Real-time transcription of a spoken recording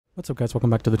What's up, guys? Welcome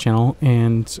back to the channel.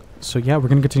 And so yeah, we're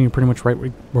gonna continue pretty much right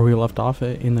where we left off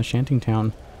in the Shanty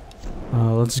Town.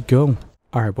 Let's go.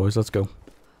 All right, boys, let's go.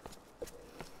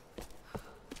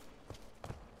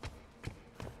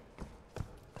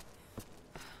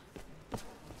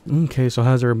 Okay, so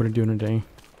how's everybody doing today?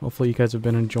 Hopefully you guys have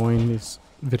been enjoying these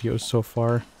videos so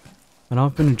far. And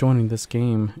I've been enjoying this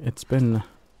game. It's been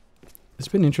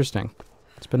interesting.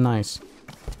 It's been nice.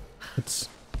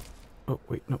 Oh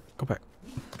wait, no, go back.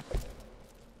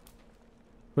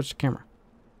 Switch the camera.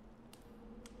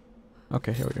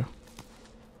 Okay, here we go.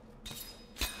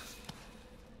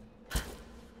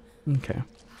 Okay.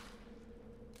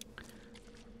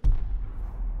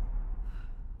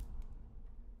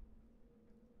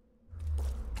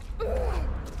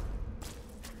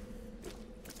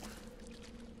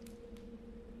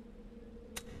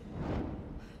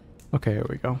 Okay, here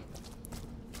we go.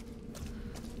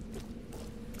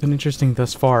 Been interesting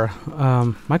thus far.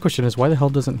 My question is, why the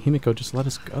hell doesn't Himiko just let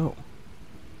us go?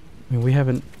 I mean, we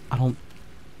haven't...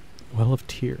 Well of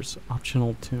Tears.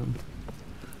 Optional tomb.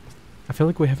 I feel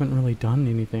like we haven't really done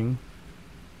anything.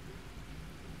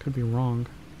 Could be wrong.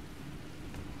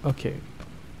 Okay.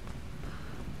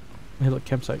 Hey, look,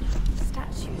 campsite.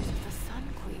 Statues of the Sun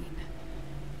Queen.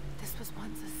 This was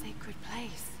once a sacred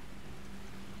place.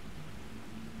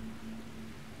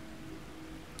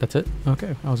 That's it?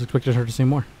 Okay. I was expecting her to say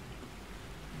more.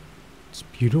 It's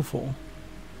beautiful.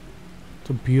 It's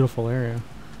a beautiful area.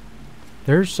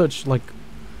 There's such, like,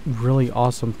 really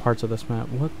awesome parts of this map.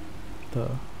 What the...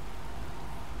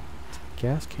 It's a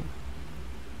gas can.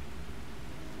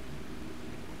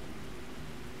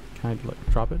 Can I,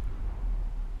 like, drop it?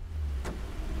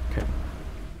 Okay.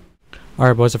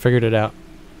 Alright, boys, I figured it out.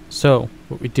 So,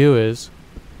 what we do is...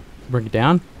 bring it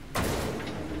down.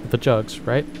 With the jugs,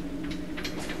 right?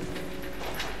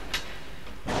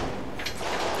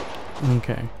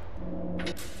 Okay.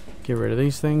 Get rid of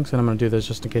these things, and I'm gonna do this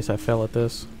just in case I fail at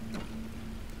this.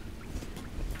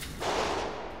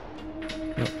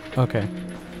 Okay.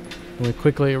 We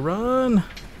quickly run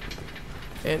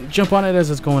and jump on it as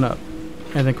it's going up,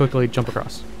 and then quickly jump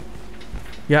across.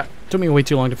 Yeah, took me way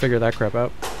too long to figure that crap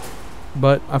out,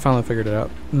 but I finally figured it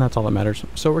out, and that's all that matters.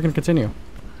 So we're gonna continue.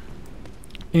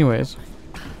 Anyways,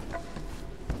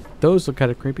 those look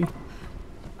kind of creepy.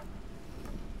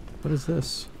 What is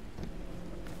this?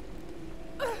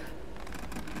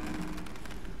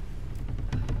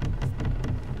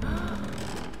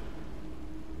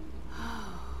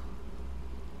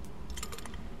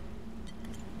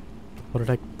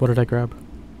 What did I grab?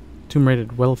 Tomb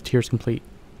rated, Well of Tears complete.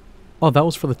 Oh, that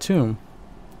was for the tomb.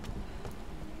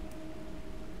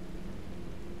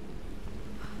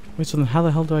 Wait, so then how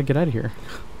the hell do I get out of here?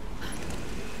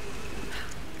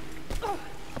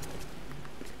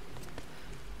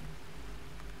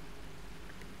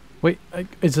 Wait,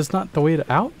 is this not the way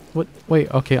out? What?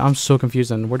 Wait, okay, I'm so confused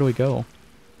then. Where do we go?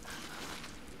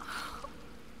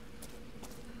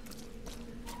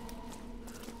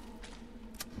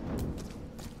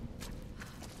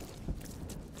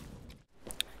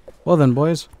 Well then,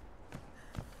 boys.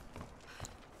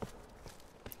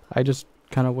 I just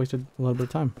kind of wasted a little bit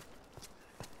of time.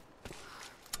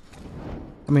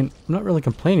 I mean, I'm not really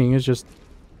complaining, it's just...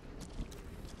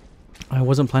 I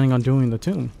wasn't planning on doing the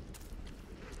tomb.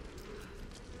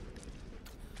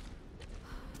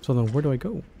 So then where do I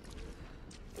go?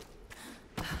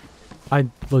 I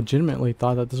legitimately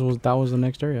thought that that was the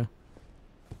next area.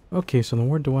 Okay, so then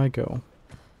where do I go?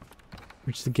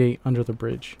 Reach the gate under the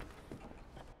bridge.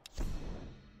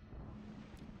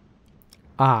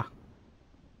 Ah.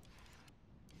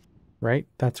 Right?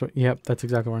 That's what... Yep, that's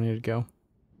exactly where I need to go.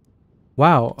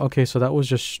 Wow. Okay, so that was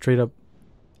just straight up,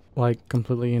 like,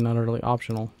 completely and utterly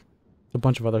optional. There's a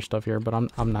bunch of other stuff here, but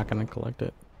I'm not gonna collect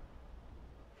it.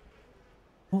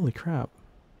 Holy crap.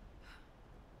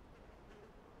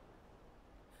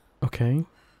 Okay.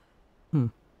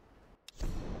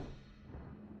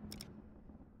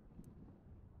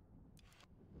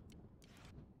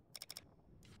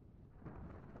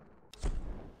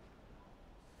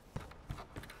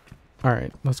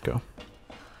 Alright, let's go.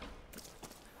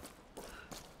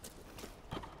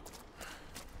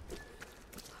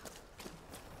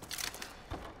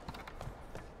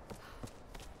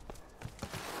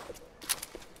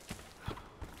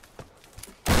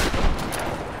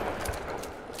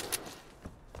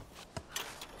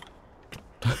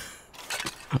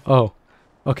 Oh.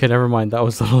 Okay, never mind. That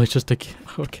was literally just a...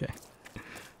 Okay.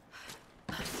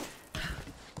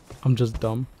 I'm just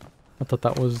dumb. I thought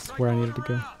that was where I needed to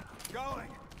go.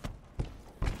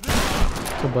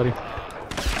 What's up, buddy?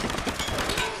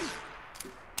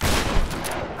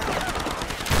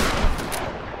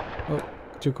 Oh,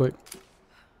 Too quick.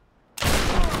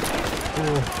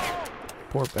 Oh,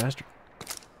 poor bastard.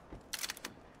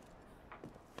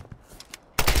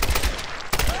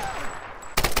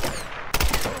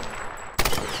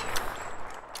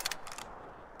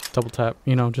 Double tap,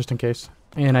 you know, just in case.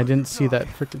 And I didn't see that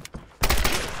freaking...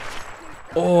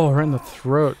 Oh, right in the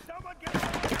throat.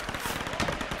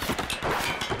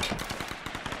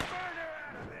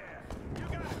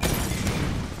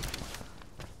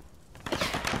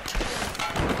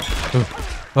 Ooh.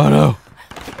 Oh no!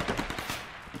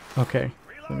 Okay,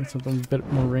 I need something a bit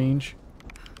more range.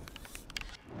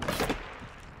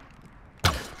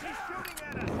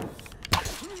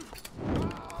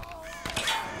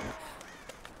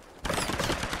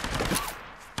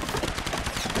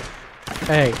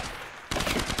 Hey.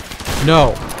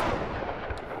 No.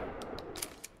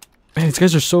 Man, these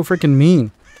guys are so freaking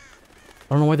mean. I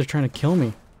don't know why they're trying to kill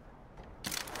me.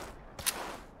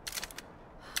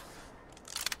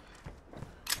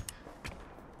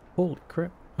 Holy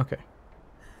crap. Okay.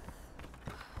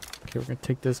 Okay, we're gonna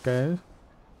take this guy.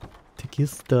 Take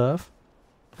his stuff.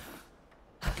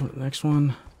 Go to the next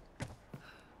one.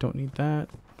 Don't need that.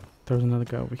 There's another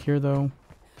guy over here though.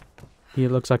 He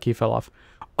looks like he fell off.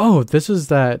 Oh, this is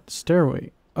that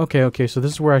stairway. Okay, okay, so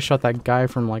this is where I shot that guy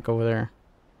from, like, over there.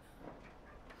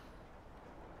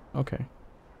 Okay.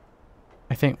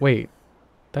 I think, wait.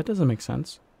 That doesn't make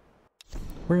sense.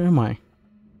 Where am I?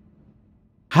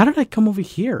 How did I come over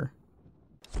here?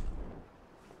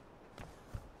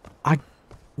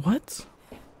 What?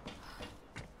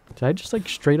 Did I just, like,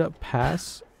 straight up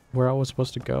pass where I was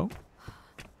supposed to go?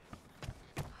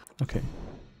 Okay.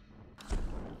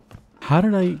 How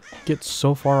did I get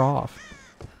so far off?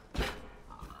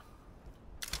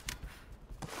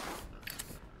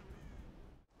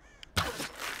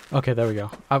 Okay, there we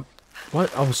go.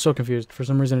 What? I was so confused. For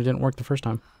some reason it didn't work the first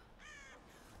time.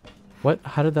 What?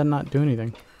 How did that not do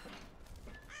anything?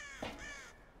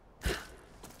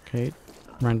 Okay,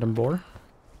 random bore.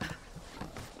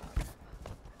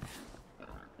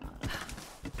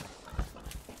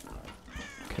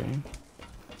 Okay.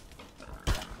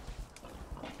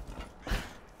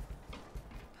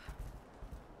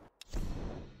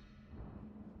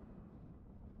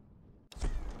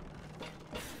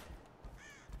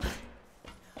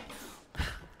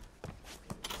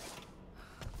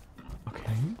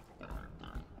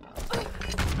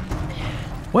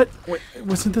 What? Wait,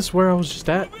 wasn't this where I was just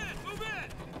at?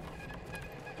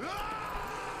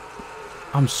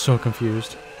 I'm so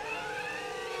confused.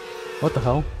 What the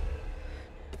hell?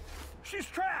 She's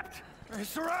trapped! They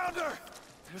surround her!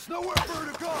 There's nowhere for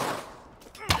her to go!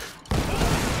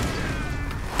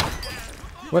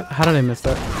 What? How did I miss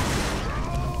that?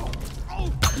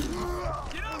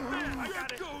 Get up there! I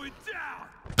got it going down!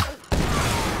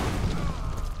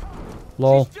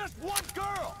 Lol. She's just one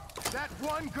girl! That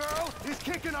one girl is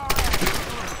kicking our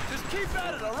ass! Just keep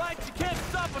at it, alright? You can't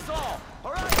stop us all!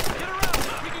 Alright? Get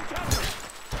around! We can catch her!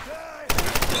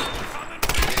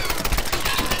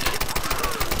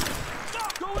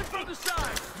 Stop! Going from the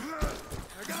side!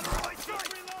 I got her right side!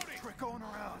 Reloading! We're going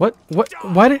around. What? What?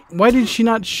 Why did she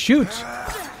not shoot?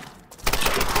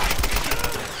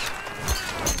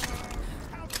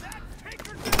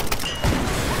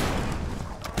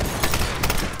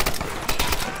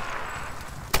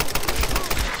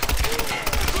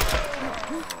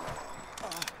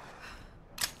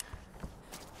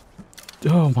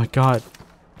 Oh my god.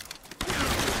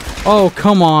 Oh,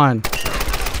 come on.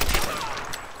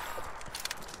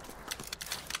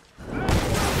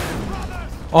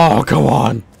 Oh, come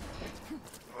on.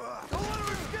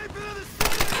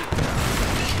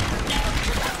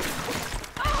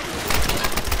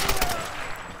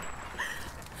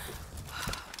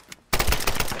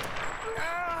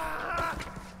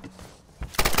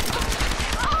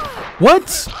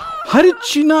 What? How did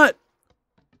she not?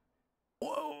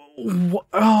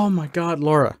 Oh my god,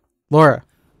 Laura. Laura.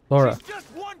 She's just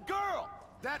one girl!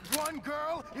 That one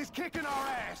girl is kicking our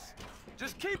ass!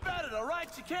 Just keep at it, alright?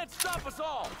 She can't stop us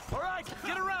all! Alright,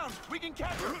 get around! We can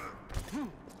catch her!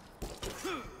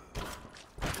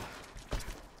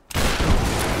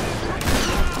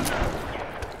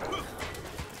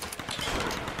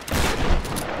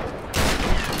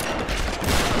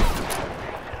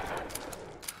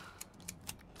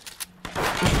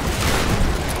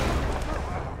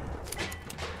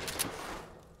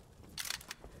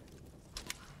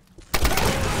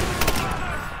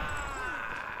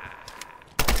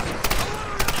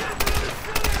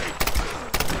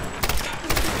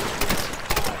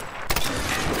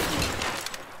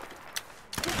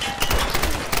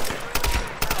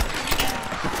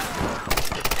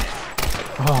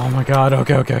 Oh my god,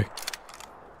 okay, okay.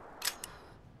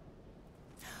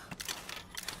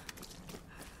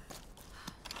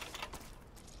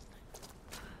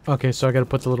 Okay, so I gotta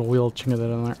put the little wheel chinga that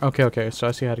in there. Okay, okay, so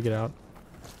I see how to get out.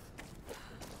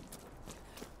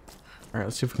 Alright,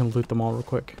 let's see if we can loot them all real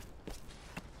quick.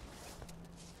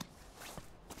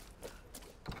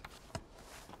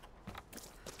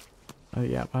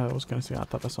 Yeah, I was gonna say, I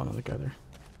thought I saw another guy there.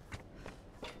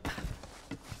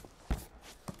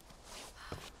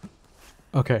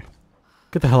 Okay.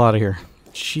 Get the hell out of here.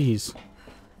 Jeez.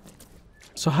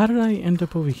 So how did I end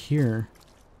up over here?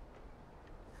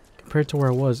 Compared to where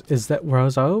I was. Is that where I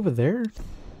was over there?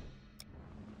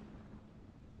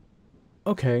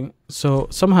 Okay. So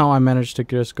somehow I managed to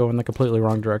just go in the completely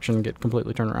wrong direction and get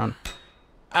completely turned around.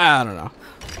 I don't know.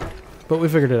 But we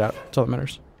figured it out. That's all that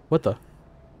matters. What the?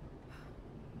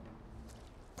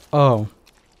 Oh.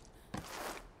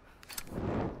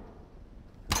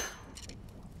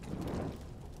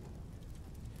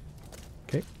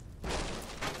 Okay.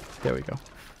 There we go.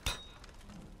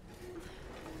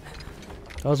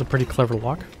 That was a pretty clever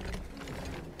lock.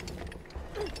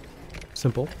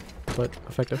 Simple, but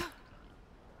effective.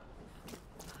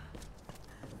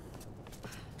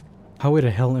 Highway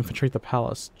to hell, infiltrate the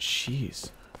palace.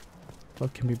 Jeez.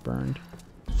 Blood can be burned.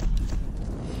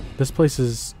 This place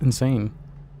is insane.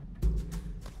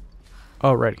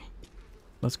 Alrighty.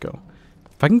 Let's go.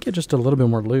 If I can get just a little bit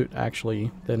more loot, actually,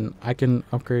 then I can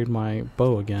upgrade my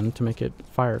bow again to make it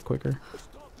fire quicker.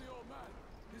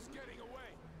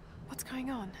 What's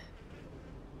going on?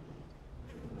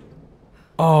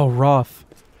 Oh, Roth.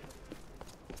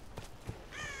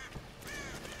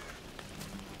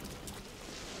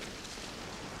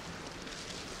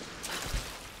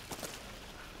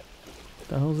 What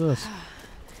the hell is this?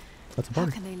 That's a How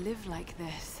party. can they live like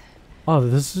this? Oh,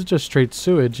 this is just straight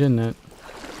sewage, isn't it?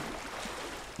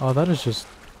 Oh, that's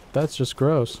just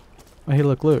gross. Oh, hey,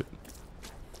 look, loot.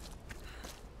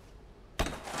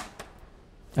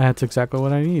 That's exactly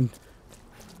what I need.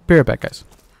 Be right back, guys.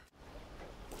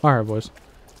 Alright, boys.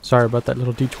 Sorry about that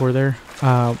little detour there.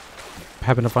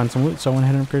 Happened to find some loot, so I went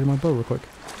ahead and upgraded my bow real quick.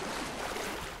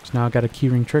 So now I got a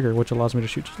keyring trigger, which allows me to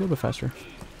shoot just a little bit faster.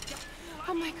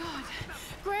 Oh my god.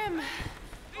 Grim!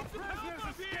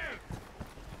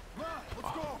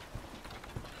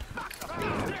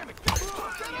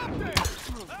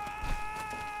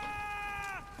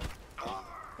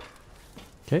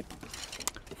 Okay.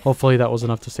 Hopefully that was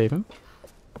enough to save him.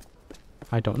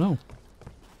 I don't know.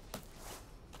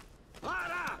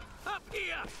 Lara, up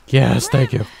here! Yes,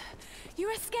 thank you. You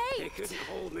They escaped! couldn't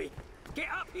hold me. Get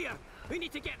up here. We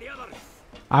need to get the others.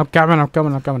 I'm coming, I'm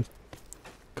coming, I'm coming.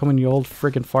 Coming, you old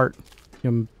freaking fart.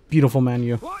 You beautiful man,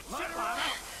 you. Watch it, Lara.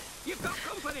 You've got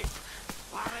company.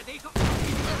 Lara, they got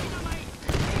dynamite.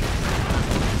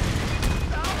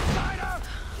 Outsider!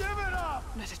 Give it up!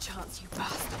 Not a chance, you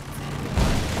bastard.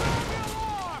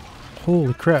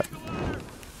 Holy crap.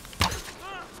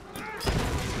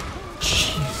 Jeez.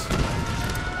 She's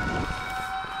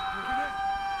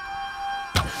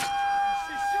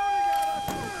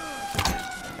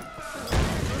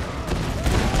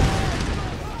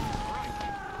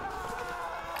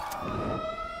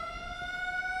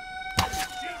shooting at us!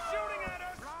 She's shooting at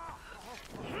us!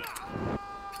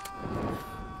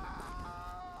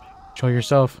 Show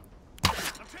yourself. I'm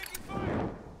taking fire!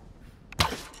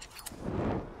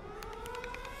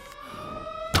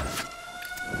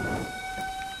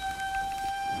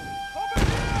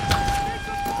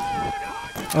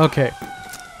 Okay.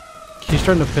 He's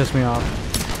starting to piss me off.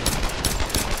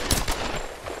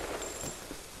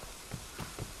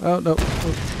 Oh, no. Oh,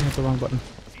 I hit the wrong button.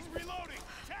 She's reloading!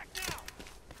 Attack now!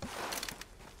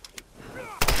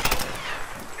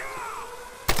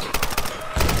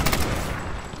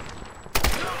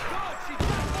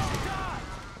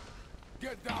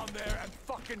 Get down there and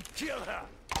fucking kill her!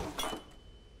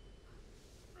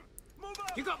 Move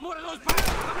up! You got more of those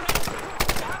bastards coming in.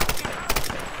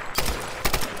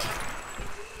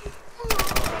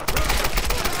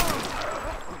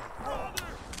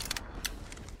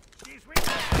 She's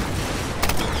reloading!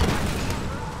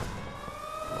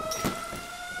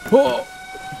 Whoa!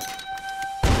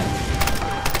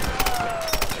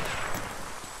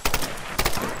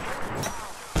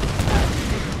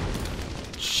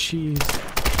 Jeez.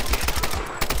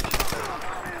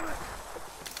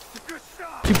 Good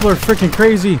shot! People are freaking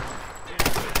crazy.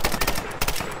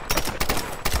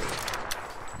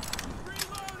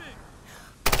 Reloading!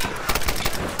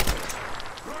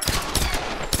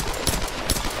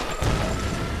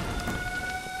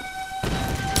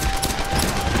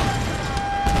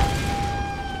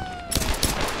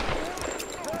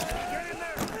 Get in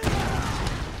there!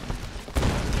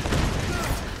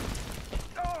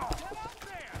 Oh, get up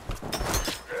there!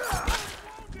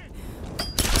 Wounded!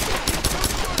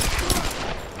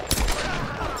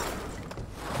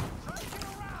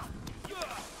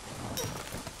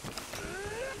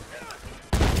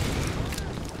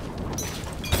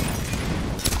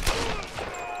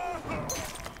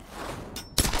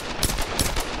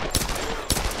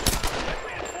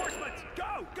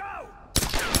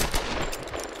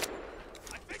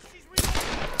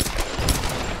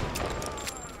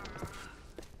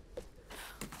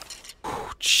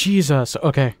 Jesus.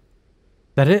 Okay.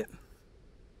 That it?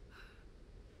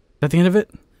 That the end of it?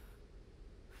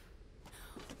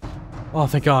 Oh,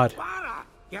 thank God. Lara,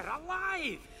 you're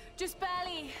alive! Just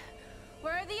barely.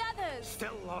 Where are the others?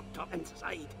 Still locked up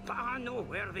inside, but I know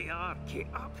where they are. Get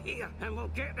up here and we'll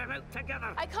get them out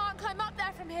together. I can't climb up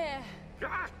there from here.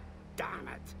 Ah, damn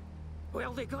it.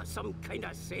 Well, they got some kind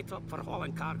of setup for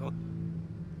hauling cargo.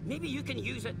 Maybe you can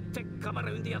use it to come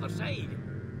around the other side.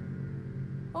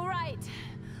 All right.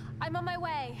 I'm on my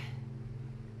way.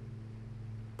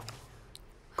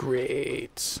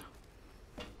 Great.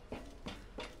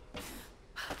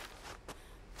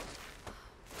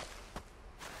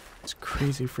 It's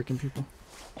crazy freaking people.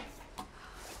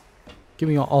 Give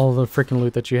me all the freaking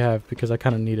loot that you have because I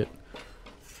kind of need it.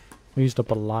 We used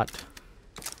up a lot.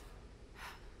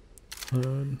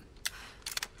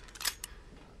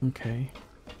 Okay.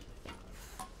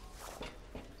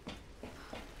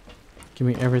 Give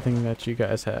me everything that you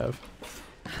guys have.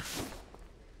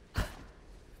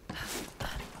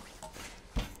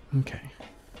 Okay.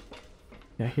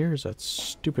 Yeah, here's that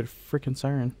stupid freaking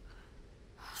siren.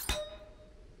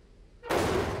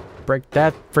 Break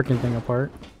that freaking thing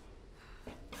apart.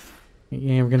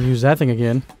 You ain't gonna use that thing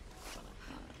again.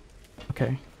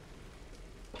 Okay.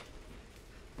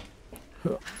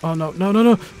 Oh no, no, no,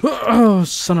 no! Oh,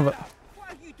 son of a... What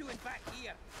are you doing back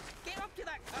here? Get up to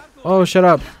that cargo. Oh, shut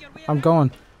up! I'm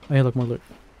going. Oh, hey, look, more loot.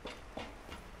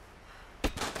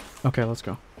 Okay, let's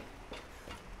go.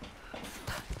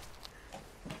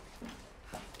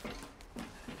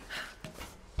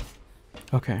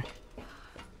 Okay.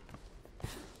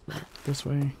 This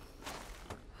way.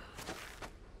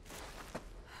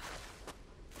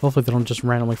 Hopefully they don't just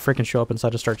randomly freaking show up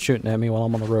inside and start shooting at me while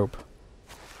I'm on the rope.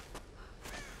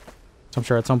 So I'm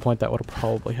sure at some point that would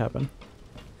probably happen.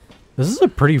 This is a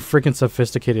pretty freaking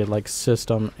sophisticated like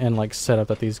system and like setup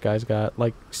that these guys got.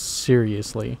 Like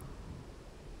seriously.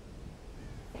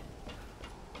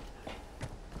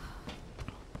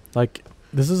 Like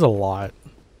this is a lot.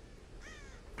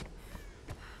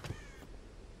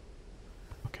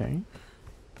 Okay.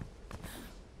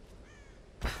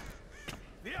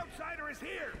 The outsider is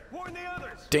here. Warn the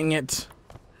others. Dang it.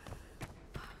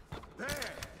 There,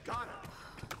 got him.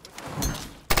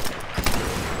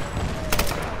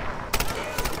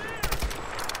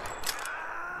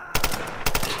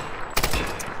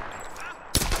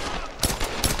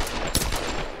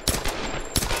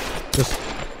 Just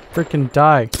freaking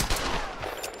die.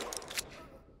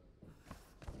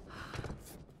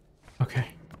 Okay.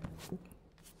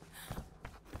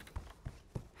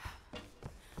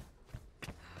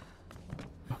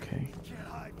 Okay. Can't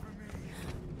hide from me.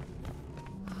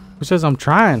 Who says I'm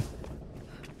trying?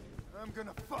 I'm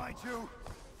gonna find you.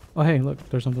 Oh, hey, look,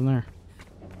 there's something there.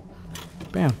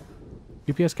 Bam.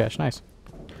 UPS cache, nice.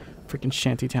 Freaking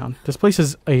Shanty Town. This place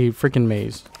is a freaking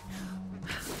maze.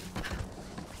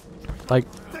 Like,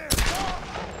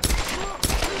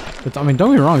 it's, I mean,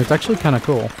 don't get me wrong, it's actually kind of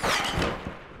cool.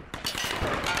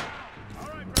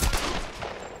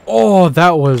 Oh,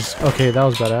 that was, okay, that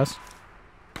was badass.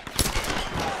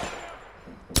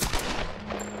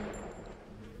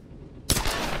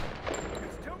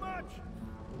 It's too much.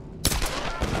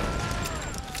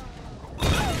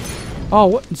 Oh,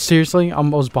 what? Seriously? I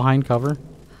was behind cover.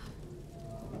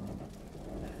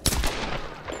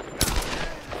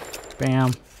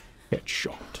 Bam. Get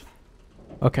shot.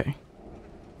 Okay.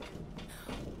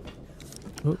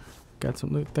 Oop, got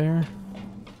some loot there.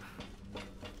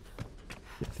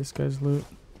 Get this guy's loot.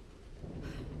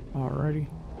 Alrighty.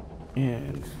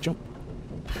 And jump.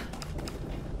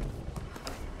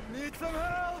 Need some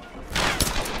help.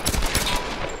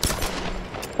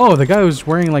 Oh, the guy was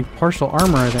wearing like partial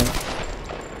armor, I think.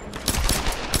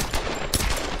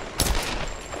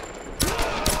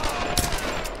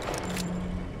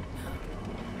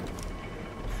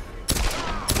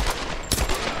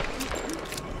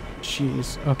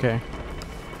 Jeez, okay.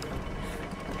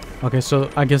 Okay, so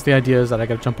I guess the idea is that I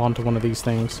gotta jump onto one of these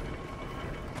things.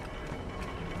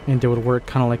 And it would work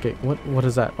kind of like a... What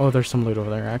is that? Oh, there's some loot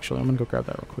over there, actually. I'm gonna go grab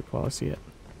that real quick while I see it.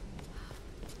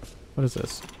 What is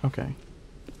this? Okay.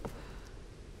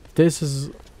 This is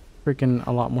freaking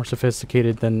a lot more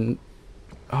sophisticated than...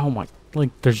 Oh my... Like,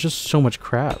 there's just so much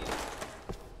crap.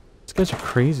 These guys are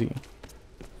crazy.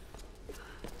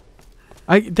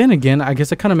 Then again, I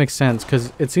guess it kind of makes sense,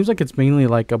 because it seems like it's mainly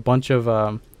like a bunch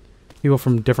of people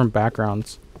from different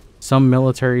backgrounds. Some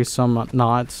military, some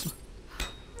not.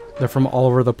 They're from all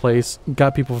over the place. You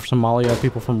got people from Somalia,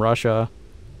 people from Russia.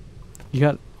 You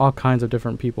got all kinds of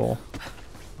different people.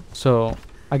 So,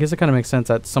 I guess it kind of makes sense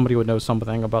that somebody would know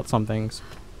something about some things.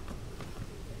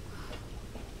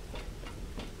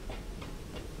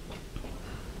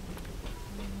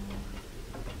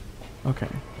 Okay.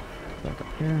 Back up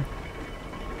here.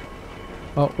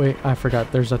 Oh, wait, I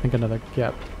forgot. There's, I think, another...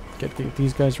 Yeah. Get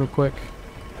these guys real quick.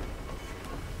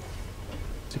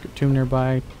 Secret tomb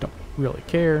nearby. Don't really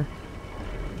care.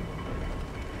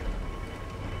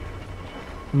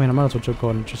 I mean, I might as well go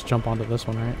and just jump onto this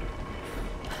one, right?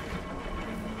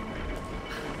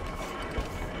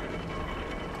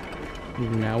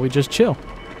 Now we just chill.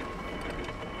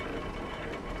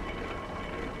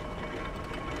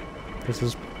 This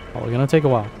is probably gonna take a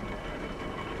while.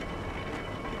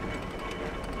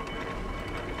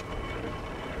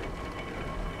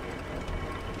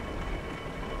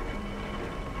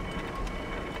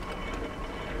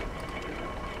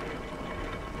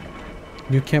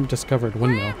 New camp discovered.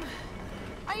 Windmill.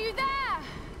 Are you there?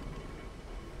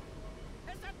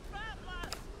 It's a trap,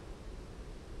 lass!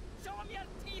 Show him your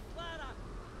teeth, Lara!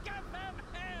 Give him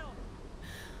hell!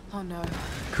 Oh no.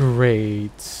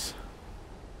 Great.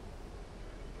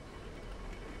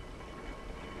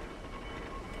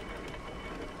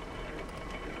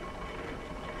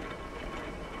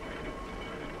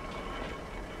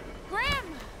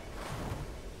 Grim!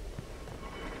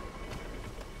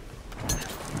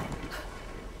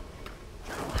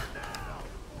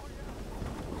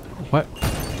 What?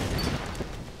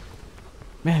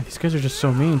 Man, these guys are just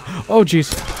so mean. Oh,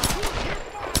 jeez.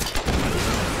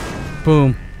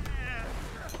 Boom.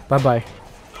 Bye-bye.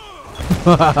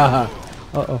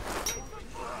 Uh-oh.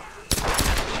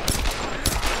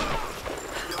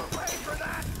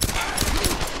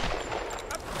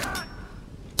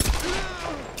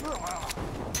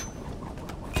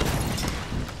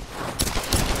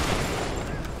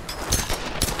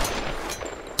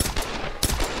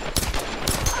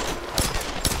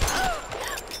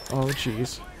 Oh,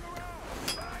 jeez.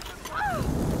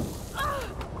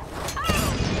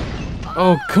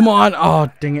 Oh, come on! Oh,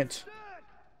 dang it.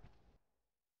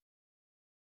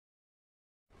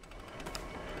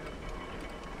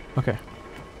 Okay.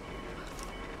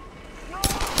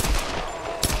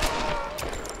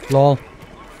 Lol.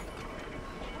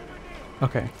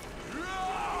 Okay.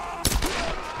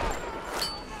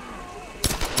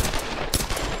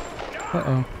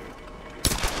 Uh-oh.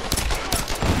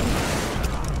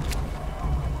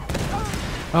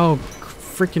 Oh,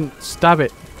 freaking stop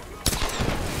it.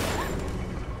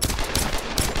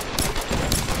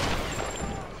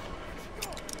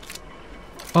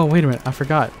 Oh, wait a minute. I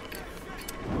forgot.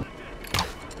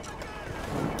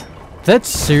 That's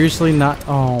seriously not...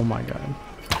 Oh, my God.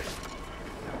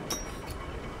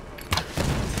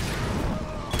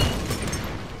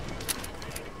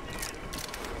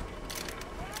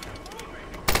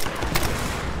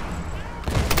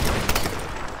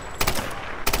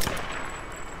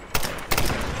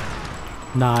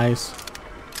 Nice.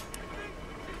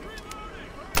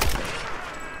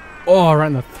 Oh, right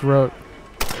in the throat.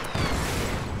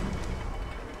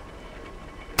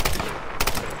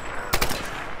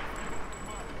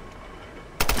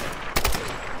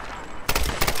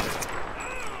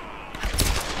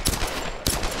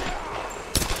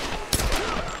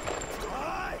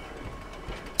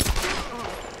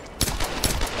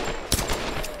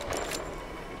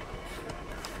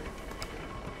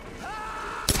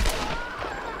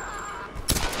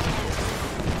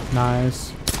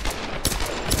 Nice.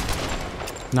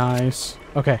 Nice.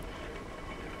 Okay.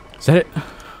 Is that it?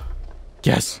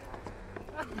 Yes.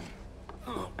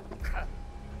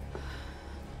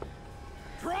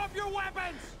 Drop your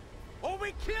weapons, or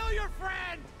we kill your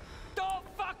friend. Don't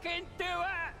fucking do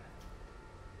it!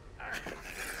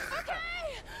 Okay!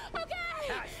 Okay!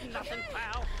 That's nothing,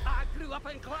 pal. I grew up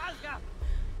in Glasgow.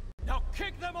 Now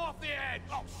kick them off the edge.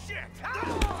 Oh shit!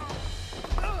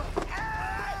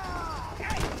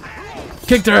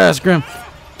 Kick their ass, Grim.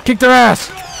 Kick their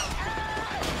ass.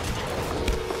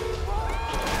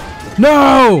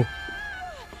 No!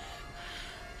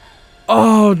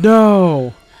 Oh,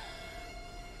 no.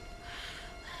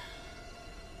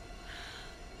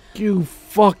 You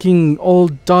fucking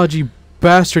old dodgy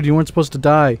bastard. You weren't supposed to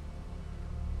die.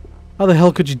 How the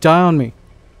hell could you die on me?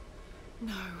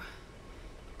 No.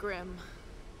 Grim.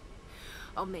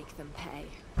 I'll make them pay.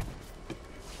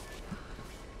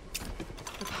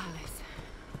 The palace.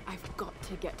 I've got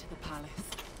to get to the palace.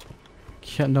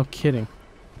 Yeah, no kidding.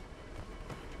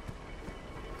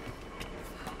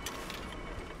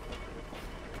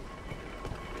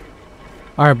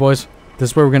 Alright, boys.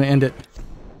 This is where we're going to end it.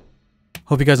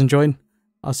 Hope you guys enjoyed.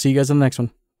 I'll see you guys in the next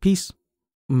one. Peace.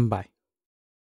 Bye.